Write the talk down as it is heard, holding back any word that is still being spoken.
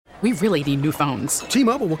We really need new phones.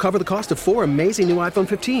 T-Mobile will cover the cost of 4 amazing new iPhone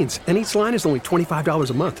 15s, and each line is only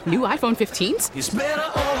 $25 a month. New iPhone 15s? It's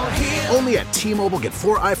better over here. Only at T-Mobile, get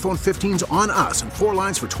 4 iPhone 15s on us and 4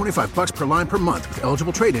 lines for $25 per line per month with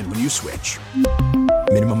eligible trade-in when you switch.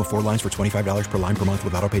 Minimum of 4 lines for $25 per line per month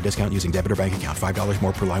with autopay discount using debit or bank account. $5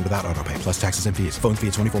 more per line without autopay, plus taxes and fees. Phone fee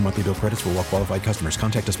at 24 monthly bill credits for well-qualified customers.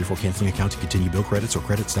 Contact us before canceling account to continue bill credits or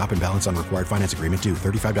credit stop and balance on required finance agreement due.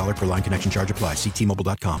 $35 per line connection charge applies. See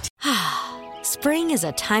T-Mobile.com. Spring is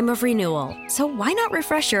a time of renewal, so why not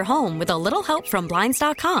refresh your home with a little help from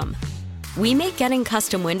Blinds.com? We make getting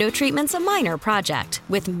custom window treatments a minor project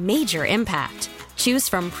with major impact. Choose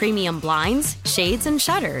from premium blinds, shades, and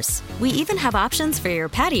shutters. We even have options for your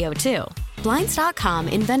patio, too. Blinds.com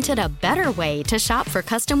invented a better way to shop for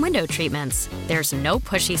custom window treatments. There's no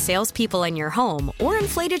pushy salespeople in your home or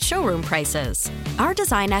inflated showroom prices. Our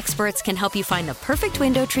design experts can help you find the perfect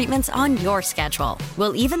window treatments on your schedule.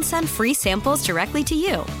 We'll even send free samples directly to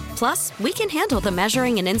you. Plus, we can handle the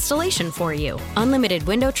measuring and installation for you. Unlimited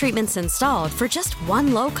window treatments installed for just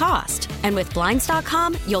one low cost. And with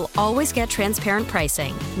Blinds.com, you'll always get transparent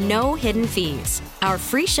pricing. No hidden fees. Our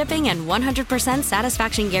free shipping and 100%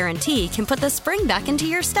 satisfaction guarantee can put the spring back into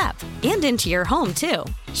your step and into your home, too.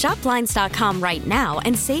 Shop Blinds.com right now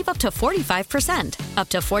and save up to 45%. Up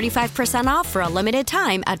to 45% off for a limited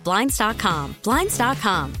time at Blinds.com.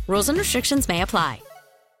 Blinds.com. Rules and restrictions may apply.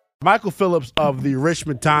 Michael Phillips of the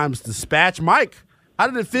Richmond Times-Dispatch. Mike, how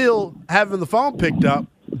did it feel having the phone picked up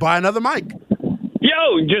by another Mike?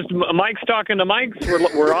 Yo, just Mike's talking to Mike's.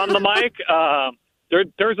 We're on the mic.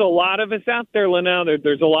 There's a lot of us out there, Linnell.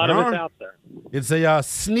 There's a lot of us out there. It's a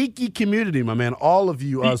sneaky community, my man. All of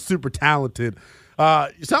you are super talented.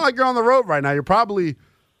 You sound like you're on the road right now. You're probably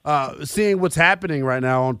seeing what's happening right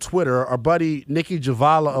now on Twitter. Our buddy Nikki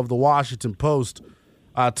Javala of the Washington Post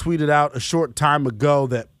tweeted out a short time ago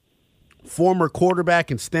that former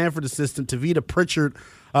quarterback and Stanford assistant Tavita Pritchard,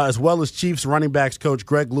 as well as Chiefs running backs coach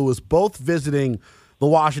Greg Lewis, both visiting the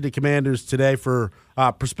Washington Commanders today for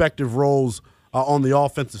prospective roles on the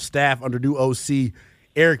offensive staff under new OC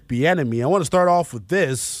Eric Bieniemy. I want to start off with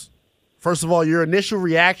this. First of all, your initial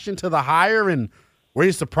reaction to the hire, and were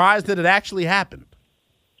you surprised that it actually happened?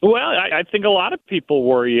 Well, I think a lot of people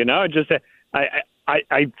were. I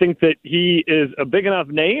think that he is a big enough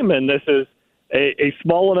name, and this is a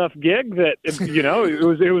small enough gig that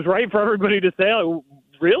it was right for everybody to say,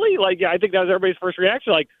 really? I think that was everybody's first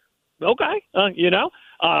reaction. Okay,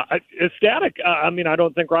 ecstatic. I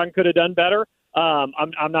don't think Ron could have done better. I'm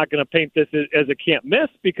not going to paint this as a can't miss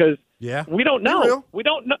because we don't know. We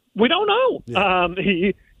don't know. Yeah.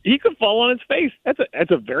 He could fall on his face.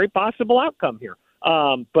 That's a very possible outcome here.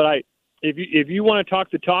 But if you want to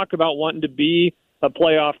talk the talk about wanting to be a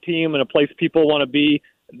playoff team and a place people want to be,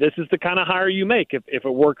 this is the kind of hire you make. If it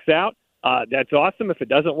works out, that's awesome. If it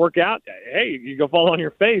doesn't work out, hey, you go fall on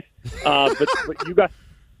your face. But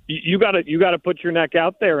you got to put your neck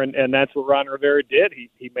out there, and that's what Ron Rivera did.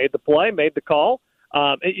 He made the play, made the call.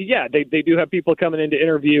 They do have people coming in to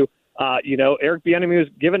interview. Eric Bieniemy was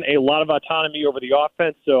given a lot of autonomy over the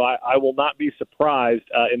offense, so I will not be surprised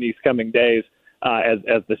in these coming days as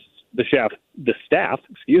the staff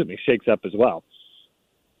shakes up as well.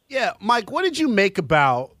 Yeah, Mike, what did you make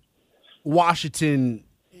about Washington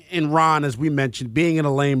and Ron, as we mentioned, being in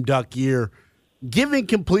a lame duck year, giving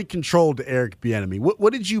complete control to Eric Bieniemy?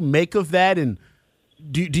 What did you make of that, and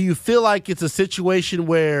do you feel like it's a situation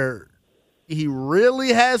where he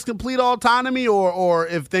really has complete autonomy, or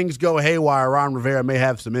if things go haywire, Ron Rivera may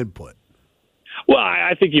have some input? Well,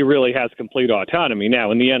 I think he really has complete autonomy.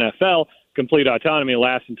 Now, in the NFL, complete autonomy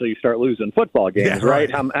lasts until you start losing football games,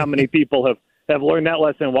 right? How many people have learned that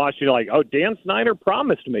lesson in Washington? Dan Snyder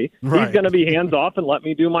promised me he's going to be hands off and let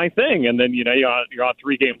me do my thing. And then, you're on a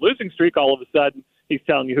 3-game losing streak. All of a sudden, he's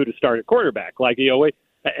telling you who to start at quarterback.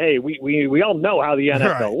 Hey, we all know how the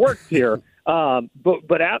NFL works here.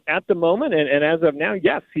 But at the moment and as of now,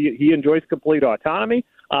 yes, he enjoys complete autonomy.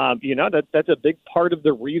 That's a big part of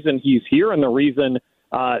the reason he's here, and the reason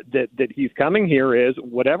that he's coming here is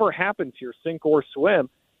whatever happens here, sink or swim,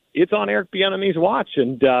 it's on Eric Bieniemy's watch.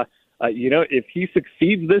 And if he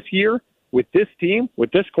succeeds this year with this team,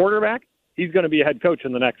 with this quarterback, he's going to be a head coach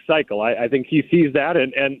in the next cycle. I think he sees that,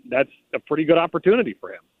 and that's a pretty good opportunity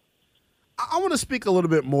for him. I want to speak a little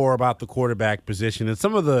bit more about the quarterback position and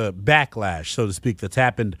some of the backlash, so to speak, that's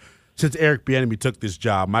happened since Eric Bieniemy took this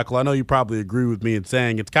job. Michael, I know you probably agree with me in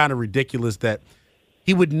saying it's kind of ridiculous that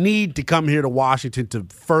he would need to come here to Washington to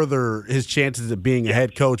further his chances of being a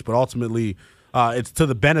head coach, but ultimately it's to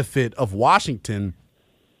the benefit of Washington.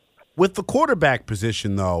 With the quarterback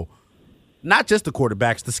position, though, not just the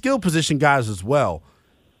quarterbacks, the skill position guys as well,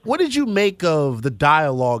 What did you make of the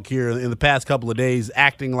dialogue here in the past couple of days,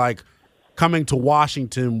 acting like coming to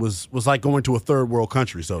Washington was like going to a third world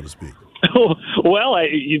country, so to speak? Well,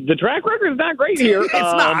 the track record is not great here. It's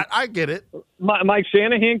not. I get it. Mike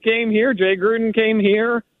Shanahan came here. Jay Gruden came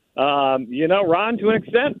here. Ron, to an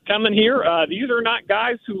extent, coming here. These are not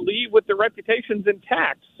guys who leave with their reputations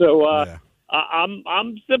intact. So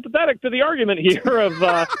I'm sympathetic to the argument here of,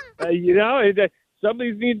 hopefully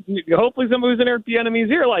somebody who's an Bieniemy's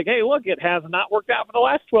here, like, hey, look, it has not worked out for the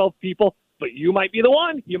last 12 people, but you might be the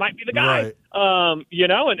one. You might be the guy.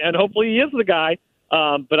 Right. And hopefully he is the guy.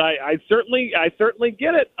 But I certainly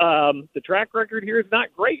get it. The track record here is not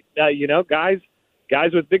great.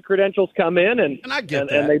 Guys with big credentials come in and I get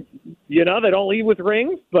that. And they don't leave with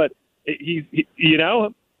rings, but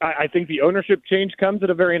I think the ownership change comes at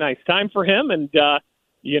a very nice time for him. And,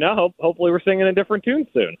 hopefully we're singing a different tune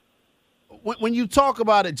soon. When you talk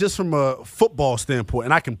about it just from a football standpoint,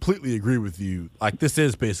 and I completely agree with you, like this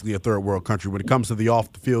is basically a third world country when it comes to the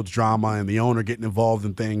off-the-field drama and the owner getting involved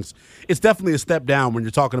in things. It's definitely a step down when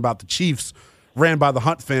you're talking about the Chiefs, ran by the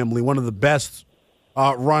Hunt family, one of the best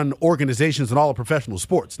run organizations in all of professional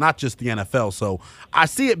sports, not just the NFL. So I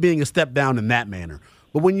see it being a step down in that manner.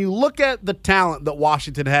 But when you look at the talent that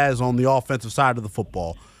Washington has on the offensive side of the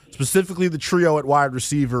football, specifically the trio at wide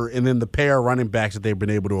receiver and then the pair of running backs that they've been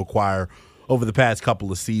able to acquire over the past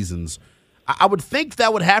couple of seasons, I would think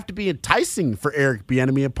that would have to be enticing for Eric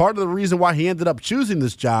Bieniemy, and part of the reason why he ended up choosing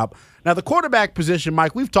this job. Now, the quarterback position,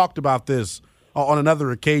 Mike, we've talked about this on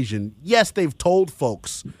another occasion. Yes, they've told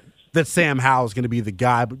folks that Sam Howell is going to be the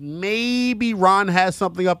guy, but maybe Ron has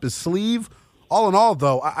something up his sleeve. All in all,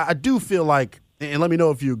 though, I do feel like, and let me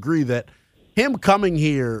know if you agree, that him coming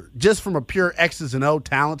here just from a pure X's and O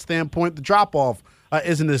talent standpoint, the drop-off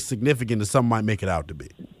isn't as significant as some might make it out to be.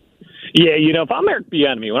 Yeah, if I'm Eric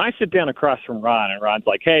Bieniemy, when I sit down across from Ron and Ron's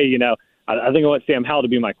like, hey, I think I want Sam Howell to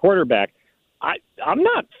be my quarterback, I'm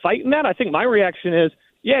not fighting that. I think my reaction is,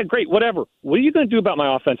 yeah, great, whatever. What are you going to do about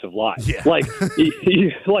my offensive line? Yeah. Like,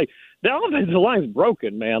 the offensive line's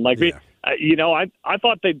broken, man. Like, yeah. I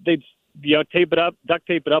thought they'd duct tape it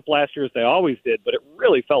up last year as they always did, but it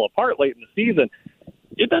really fell apart late in the season.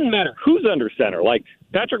 It doesn't matter who's under center. Like,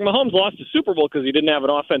 Patrick Mahomes lost the Super Bowl because he didn't have an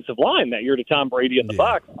offensive line that year to Tom Brady and the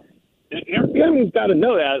Bucs. Eric Bieniemy's got to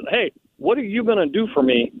know that. Hey, what are you going to do for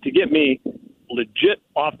me to get me legit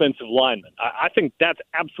offensive linemen? I think that's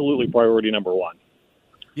absolutely priority number one.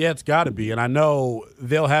 Yeah, it's got to be. And I know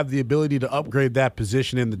they'll have the ability to upgrade that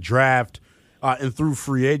position in the draft and through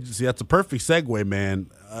free agency. That's a perfect segue,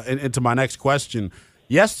 man, into my next question.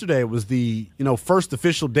 Yesterday was the first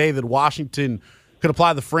official day that Washington could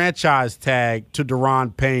apply the franchise tag to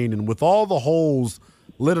Daron Payne. And with all the holes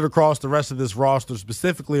littered across the rest of this roster,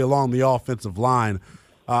 specifically along the offensive line,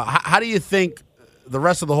 how do you think the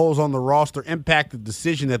rest of the holes on the roster impact the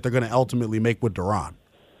decision that they're going to ultimately make with Daron?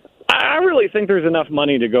 I really think there's enough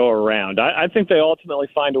money to go around. I think they ultimately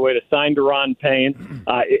find a way to sign Daron Payne.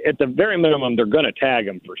 At the very minimum, they're going to tag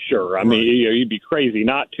him for sure. I mean, you'd be crazy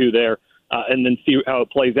not to there, and then see how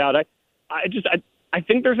it plays out. I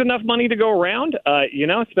think there's enough money to go around,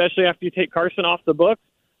 especially after you take Carson off the books.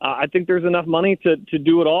 I think there's enough money to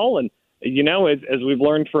do it all. And, as we've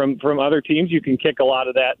learned from other teams, you can kick a lot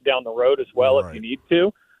of that down the road as well if you need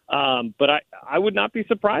to. But I would not be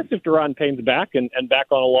surprised if Daron Payne's back and back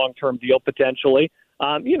on a long-term deal potentially.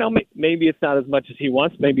 Maybe it's not as much as he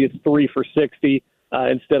wants. Maybe it's 3 for $60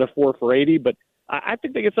 instead of 4 for $80. But I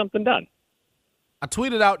think they get something done. I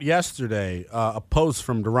tweeted out yesterday a post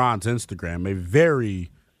from Daron's Instagram, a very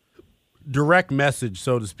direct message,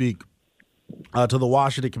 so to speak, to the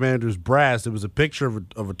Washington Commanders brass. It was a picture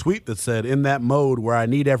of a tweet that said, "In that mode where I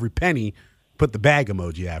need every penny, put the bag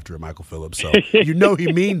emoji after it, Michael Phillips." So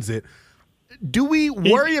he means it. Do we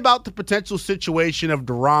worry about the potential situation of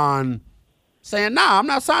Daron saying, "Nah, I'm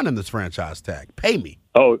not signing this franchise tag. Pay me"?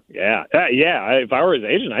 Oh, yeah. If I were his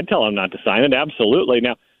agent, I'd tell him not to sign it. Absolutely.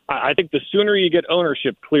 Now, I think the sooner you get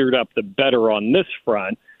ownership cleared up, the better on this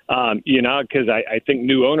front. Because I think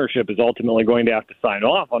new ownership is ultimately going to have to sign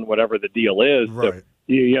off on whatever the deal is. Right. So,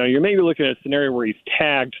 you're maybe looking at a scenario where he's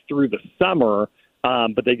tagged through the summer,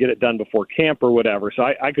 but they get it done before camp or whatever. So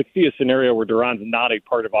I could see a scenario where Duran's not a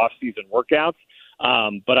part of off-season workouts.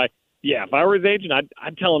 If I were his agent,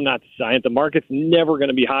 I'd tell him not to sign it. The market's never going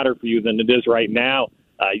to be hotter for you than it is right now.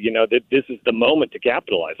 That this is the moment to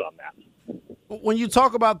capitalize on that. When you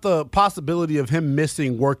talk about the possibility of him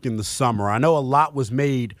missing work in the summer, I know a lot was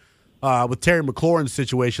made with Terry McLaurin's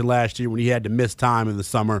situation last year when he had to miss time in the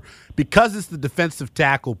summer. Because it's the defensive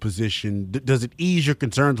tackle position, does it ease your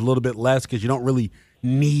concerns a little bit less because you don't really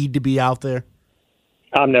need to be out there?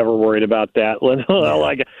 I'm never worried about that.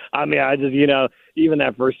 Like, I mean, I just, even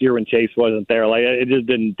that first year when Chase wasn't there, like, it just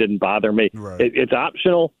didn't bother me. Right. It's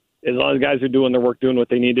optional as long as guys are doing their work, doing what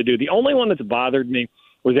they need to do. The only one that's bothered me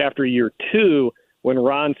was after year 2 when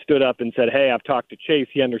Ron stood up and said, "Hey, I've talked to Chase.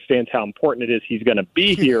 He understands how important it is. He's going to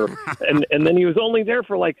be here." and then he was only there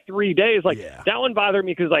for like 3 days. Like, that one bothered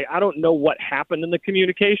me because, like, I don't know what happened in the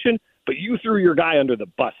communication, but you threw your guy under the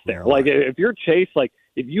bus there. Like, if you're Chase, like,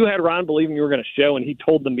 if you had Ron believing you were going to show and he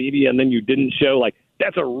told the media and then you didn't show, like,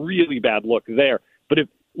 that's a really bad look there. But if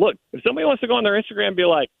somebody wants to go on their Instagram and be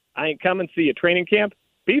like, "I ain't coming to see you at training camp,"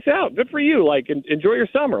 peace out. Good for you. Like, enjoy your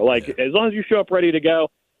summer. Like, as long as you show up ready to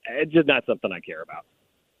go, it's just not something I care about.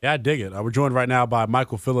 Yeah, I dig it. We're joined right now by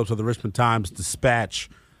Michael Phillips of the Richmond Times-Dispatch.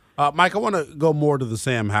 Mike, I want to go more to the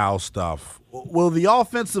Sam Howell stuff. Will the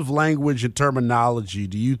offensive language and terminology,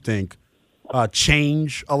 do you think,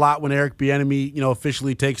 change a lot when Eric Bieniemy,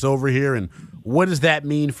 officially takes over here? And what does that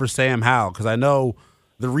mean for Sam Howell? Because I know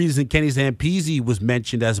the reason Kenny Zampese was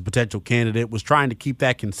mentioned as a potential candidate was trying to keep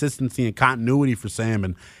that consistency and continuity for Sam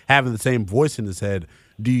and having the same voice in his head.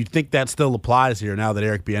 Do you think that still applies here now that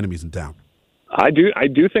Eric Bieniemy's in town? I do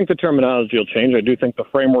think the terminology will change. I do think the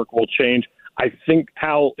framework will change. I think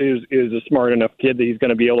Howell is a smart enough kid that he's going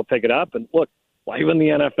to be able to pick it up. And look, life in the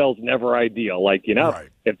NFL is never ideal. Like,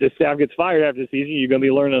 if this staff gets fired after the season, you're going to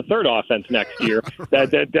be learning a third offense next year.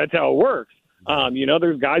 That's how it works.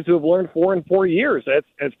 There's guys who have learned 4 in 4 years.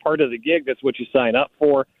 That's part of the gig. That's what you sign up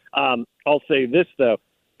for. I'll say this, though.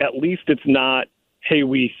 At least it's not, hey,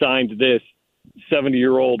 we signed this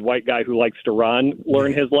 70-year-old white guy who likes to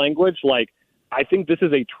learn his language. Like, I think this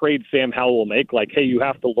is a trade Sam Howell will make. Like, hey, you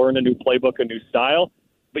have to learn a new playbook, a new style,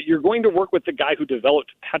 but you're going to work with the guy who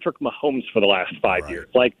developed Patrick Mahomes for the last 5 years.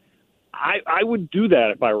 Like, I would do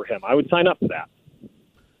that if I were him. I would sign up for that.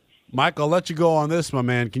 Mike, I'll let you go on this, my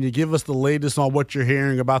man. Can you give us the latest on what you're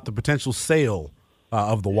hearing about the potential sale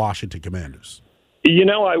of the Washington Commanders?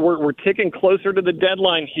 We're ticking closer to the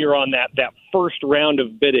deadline here on that first round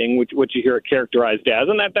of bidding, which you hear it characterized as,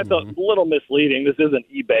 and that's a little misleading. This isn't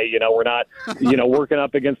eBay. We're not, working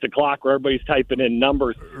up against a clock where everybody's typing in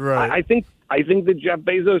numbers. Right. I think the Jeff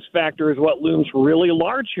Bezos factor is what looms really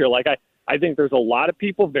large here. Like, I think there's a lot of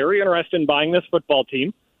people very interested in buying this football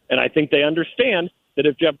team, and I think they understand that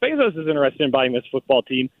if Jeff Bezos is interested in buying this football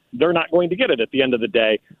team, they're not going to get it at the end of the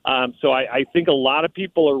day. So I think a lot of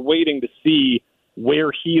people are waiting to see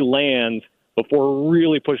where he lands before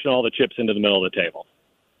really pushing all the chips into the middle of the table.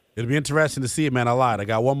 It'll be interesting to see it, man. I lied. I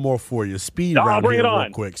got one more for you. Speed round here real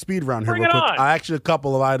quick. Speed round here real quick. I actually a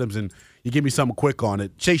couple of items, and you give me something quick on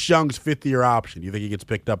it. Chase Young's fifth-year option. You think he gets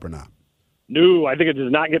picked up or not? No, I think it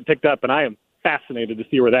does not get picked up, and I am fascinated to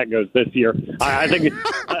see where that goes this year. I think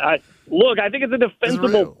look, I think it's a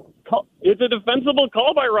defensible call. It's a defensible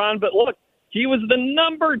call by Ron, but look, he was the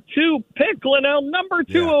number 2 pick, Linnell, number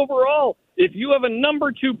 2 overall. If you have a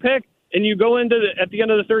number 2 pick and you go into at the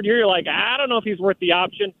end of the third year, you're like, I don't know if he's worth the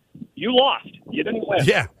option. You lost. You didn't win.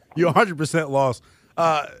 Yeah, you 100% lost.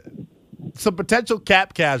 Some potential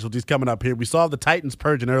cap casualties coming up here. We saw the Titans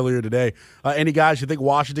purging earlier today. Any guys you think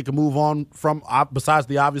Washington can move on from besides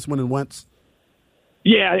the obvious one in Wentz?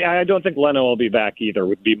 Yeah, I don't think Leno will be back either.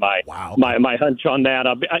 Would be my hunch on that.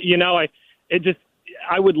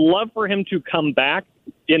 I would love for him to come back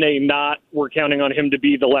in a not we're counting on him to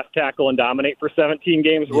be the left tackle and dominate for 17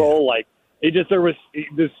 games role. Like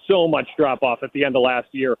there's so much drop off at the end of last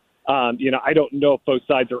year. I don't know if both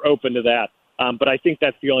sides are open to that, but I think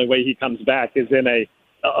that's the only way he comes back is in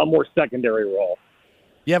a more secondary role.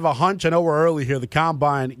 You have a hunch? I know we're early here. The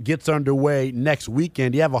Combine gets underway next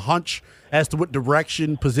weekend. Do you have a hunch as to what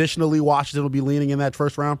direction positionally Washington will be leaning in that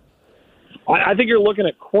first round? I think you're looking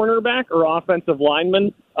at cornerback or offensive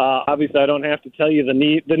lineman. Obviously, I don't have to tell you the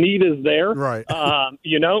need is there. Right.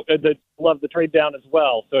 Love the trade down as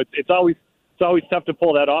well. So it's always tough to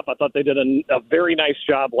pull that off. I thought they did a very nice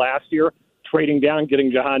job last year trading down,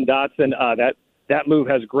 getting Jahan Dotson. That move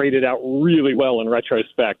has graded out really well in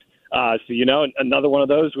retrospect. Another one of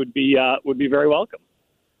those would be very welcome.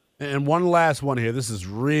 And one last one here. This is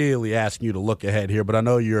really asking you to look ahead here, but I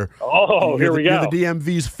know you're here we go. You're the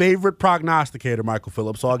DMV's favorite prognosticator, Michael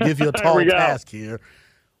Phillips, so I'll give you a tall task here.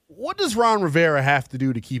 What does Ron Rivera have to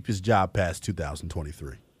do to keep his job past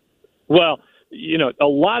 2023? Well, a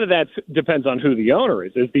lot of that depends on who the owner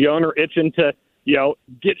is. Is the owner itching to,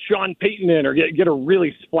 get Sean Payton in or get a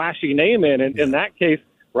really splashy name in? And in that case,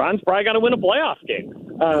 Ron's probably got to win a playoff game.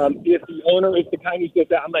 If the owner is the kind who says,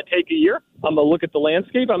 I'm going to take a year, I'm going to look at the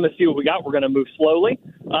landscape, I'm going to see what we got, we're going to move slowly.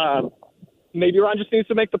 Maybe Ron just needs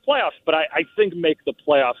to make the playoffs, but I think make the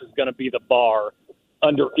playoffs is going to be the bar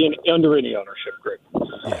under any ownership group.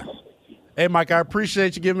 Yeah. Hey, Mike, I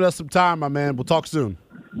appreciate you giving us some time, my man. We'll talk soon.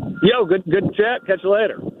 Yo, good chat. Catch you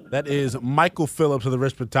later. That is Michael Phillips of the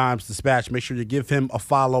Richmond Times-Dispatch. Make sure you give him a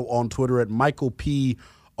follow on Twitter at Michael P.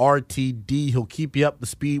 RTD. He'll keep you up to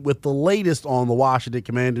speed with the latest on the Washington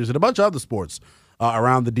Commanders and a bunch of other sports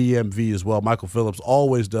around the DMV as well. Michael Phillips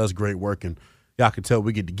always does great work, and y'all can tell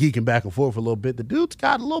we get to geeking back and forth a little bit. The dude's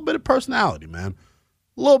got a little bit of personality, man.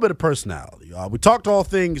 A little bit of personality. We talked all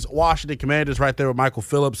things Washington Commanders right there with Michael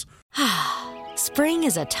Phillips. Spring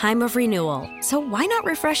is a time of renewal, so why not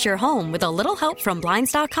refresh your home with a little help from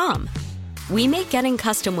Blinds.com? We make getting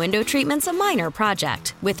custom window treatments a minor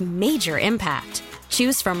project with major impact.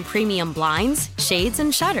 Choose from premium blinds, shades,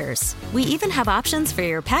 and shutters. We even have options for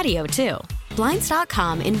your patio, too.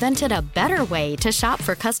 Blinds.com invented a better way to shop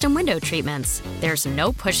for custom window treatments. There's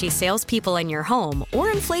no pushy salespeople in your home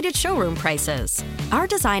or inflated showroom prices. Our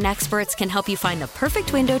design experts can help you find the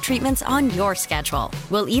perfect window treatments on your schedule.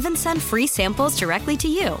 We'll even send free samples directly to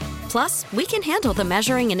you. Plus, we can handle the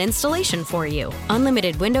measuring and installation for you.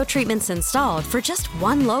 Unlimited window treatments installed for just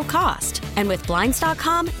one low cost. And with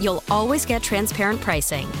Blinds.com, you'll always get transparent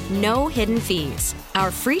pricing. No hidden fees. Our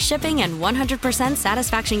free shipping and 100%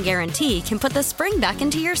 satisfaction guarantee can put the spring back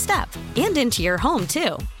into your step and into your home,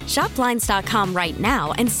 too. Shop Blinds.com right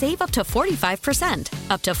now and save up to 45%.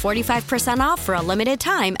 Up to 45% off for a limited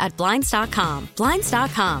time at Blinds.com.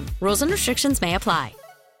 Blinds.com. Rules and restrictions may apply.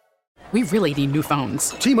 We really need new phones.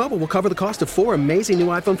 T-Mobile will cover the cost of 4 amazing new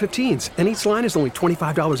iPhone 15s, and each line is only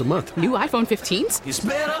 $25 a month. New iPhone 15s? It's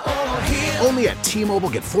better over here. Only at T-Mobile,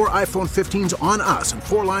 get 4 iPhone 15s on us and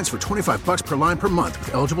 4 lines for $25 per line per month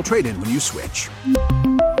with eligible trade-in when you switch.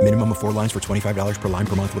 Minimum of 4 lines for $25 per line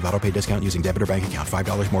per month with autopay discount using debit or bank account.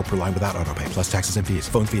 $5 more per line without autopay, plus taxes and fees.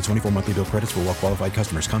 Phone fee at 24 monthly bill credits for well-qualified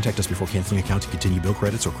customers. Contact us before canceling account to continue bill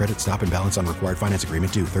credits or credit stop and balance on required finance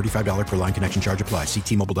agreement due. $35 per line connection charge applies. See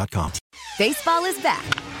T-Mobile.com. Baseball is back,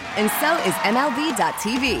 and so is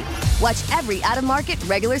MLB.tv. Watch every out-of-market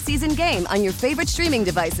regular season game on your favorite streaming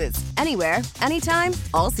devices. Anywhere, anytime,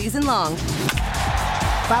 all season long.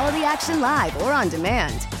 Follow the action live or on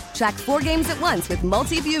demand. Track 4 games at once with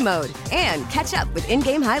multi-view mode and catch up with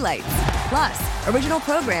in-game highlights. Plus, original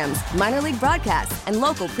programs, minor league broadcasts, and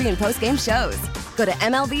local pre- and post-game shows. Go to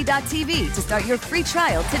MLB.tv to start your free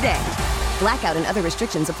trial today. Blackout and other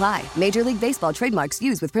restrictions apply. Major League Baseball trademarks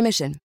used with permission.